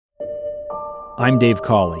I'm Dave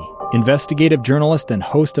Cawley, investigative journalist and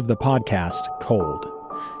host of the podcast Cold.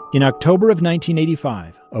 In October of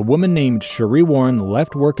 1985, a woman named Cherie Warren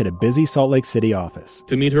left work at a busy Salt Lake City office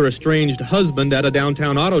to meet her estranged husband at a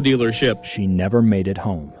downtown auto dealership. She never made it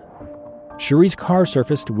home. Cherie's car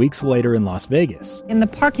surfaced weeks later in Las Vegas. In the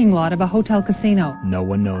parking lot of a hotel casino. No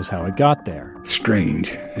one knows how it got there. Strange.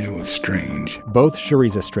 It was strange. Both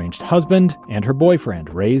Cherie's estranged husband and her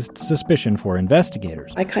boyfriend raised suspicion for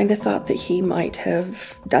investigators. I kind of thought that he might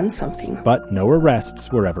have done something. But no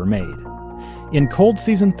arrests were ever made. In Cold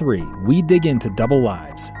Season 3, we dig into double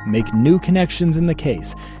lives, make new connections in the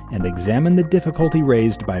case, and examine the difficulty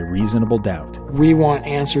raised by reasonable doubt. We want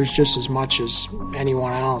answers just as much as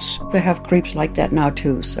anyone else. They have creeps like that now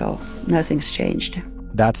too, so nothing's changed.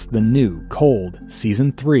 That's the new Cold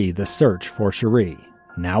Season 3, The Search for Cherie,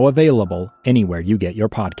 now available anywhere you get your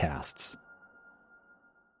podcasts.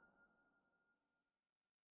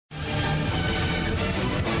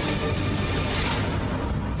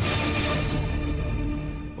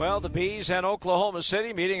 Well, the Bees and Oklahoma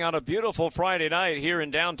City meeting on a beautiful Friday night here in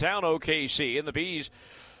downtown OKC. And the Bees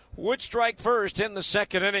would strike first in the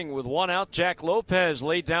second inning with one out. Jack Lopez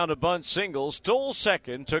laid down a bunt single, stole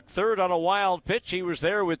second, took third on a wild pitch. He was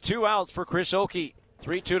there with two outs for Chris Oakey.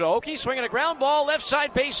 3-2 to Oakey, swinging a ground ball, left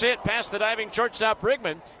side base hit, past the diving shortstop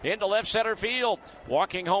Brigman, into left center field.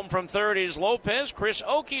 Walking home from third is Lopez. Chris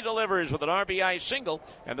Oakey delivers with an RBI single,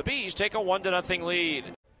 and the Bees take a 1-0 lead.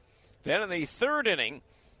 Then in the third inning,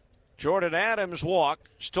 Jordan Adams walked,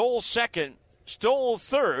 stole second, stole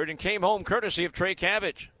third, and came home courtesy of Trey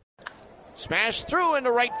Cabbage. Smashed through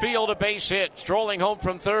into right field, a base hit. Strolling home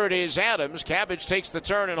from third is Adams. Cabbage takes the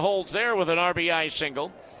turn and holds there with an RBI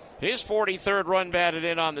single. His 43rd run batted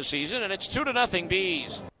in on the season, and it's 2-0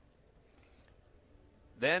 Bees.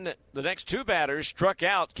 Then the next two batters struck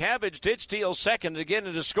out. Cabbage did steal second to get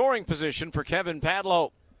into scoring position for Kevin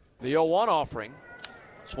Padlow. The 0-1 offering.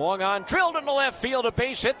 Swung on, drilled into left field, a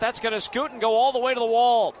base hit. That's going to scoot and go all the way to the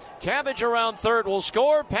wall. Cabbage around third will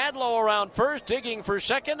score. Padlow around first, digging for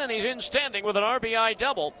second, and he's in standing with an RBI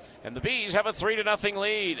double. And the Bees have a 3-0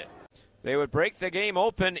 lead. They would break the game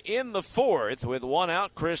open in the fourth with one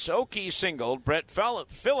out. Chris Oakey singled. Brett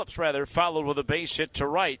Phillips followed with a base hit to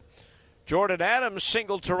right. Jordan Adams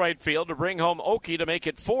singled to right field to bring home Oakey to make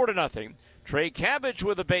it 4-0. Trey Cabbage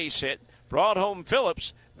with a base hit brought home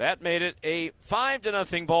Phillips. That made it a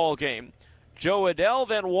 5-0 ball game. Joe Adell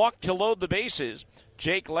then walked to load the bases.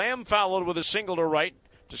 Jake Lamb followed with a single to right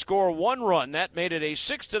to score one run. That made it a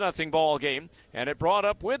 6-0 ball game, and it brought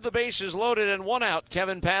up with the bases loaded and one out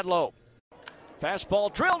Kevin Padlow.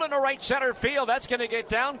 Fastball drilled into right center field. That's going to get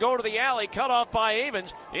down, go to the alley, cut off by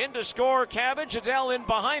Avens. In to score Cabbage. Adell in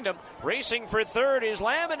behind him. Racing for third is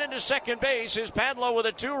Lamb, and into second base is Padlow with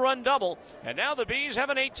a two-run double. And now the Bees have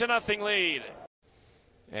an 8-0 lead.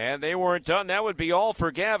 And they weren't done. That would be all for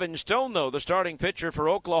Gavin Stone, though, the starting pitcher for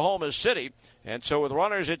Oklahoma City. And so with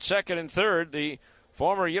runners at second and third, the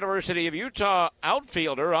former University of Utah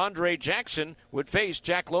outfielder Andre Jackson would face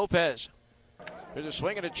Jack Lopez. There's a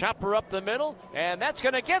swing and a chopper up the middle, and that's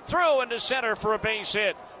going to get through into center for a base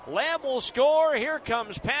hit. Lamb will score. Here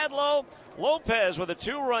comes Padlow. Lopez with a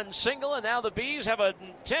two-run single, and now the Bees have a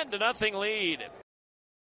 10-0 lead.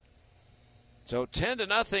 So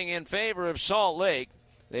 10-0 in favor of Salt Lake.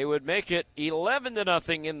 They would make it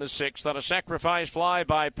 11-0 in the sixth on a sacrifice fly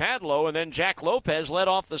by Padlow, and then Jack Lopez led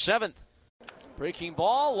off the seventh. Breaking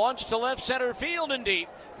ball, launched to left center field and deep.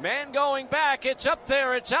 Man going back, it's up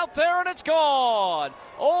there, it's out there, and it's gone.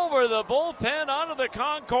 Over the bullpen, onto the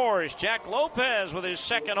concourse. Jack Lopez with his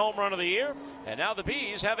second home run of the year, and now the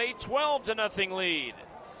Bees have a 12-0 lead.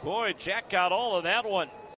 Boy, Jack got all of that one.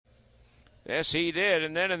 Yes, he did,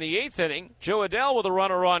 and then in the eighth inning, Joe Adell with a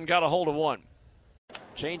runner on got a hold of one.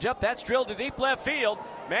 Change up, that's drilled to deep left field.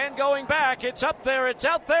 Man going back, it's up there, it's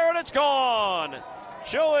out there, and it's gone.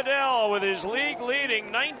 Joe Adell with his league-leading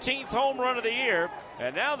 19th home run of the year,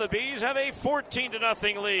 and now the Bees have a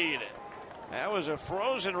 14-0 lead. That was a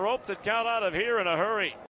frozen rope that got out of here in a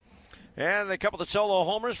hurry. And a couple of solo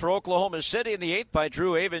homers for Oklahoma City in the eighth by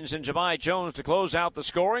Drew Avens and Jahmai Jones to close out the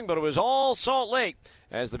scoring, but it was all Salt Lake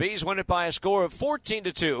as the Bees win it by a score of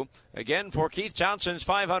 14-2, again for Keith Johnson's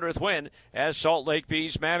 500th win as Salt Lake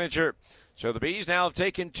Bees manager. So the Bees now have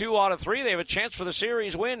taken 2 out of 3. They have a chance for the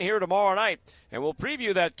series win here tomorrow night, and we'll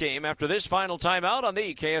preview that game after this final timeout on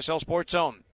the KSL Sports Zone.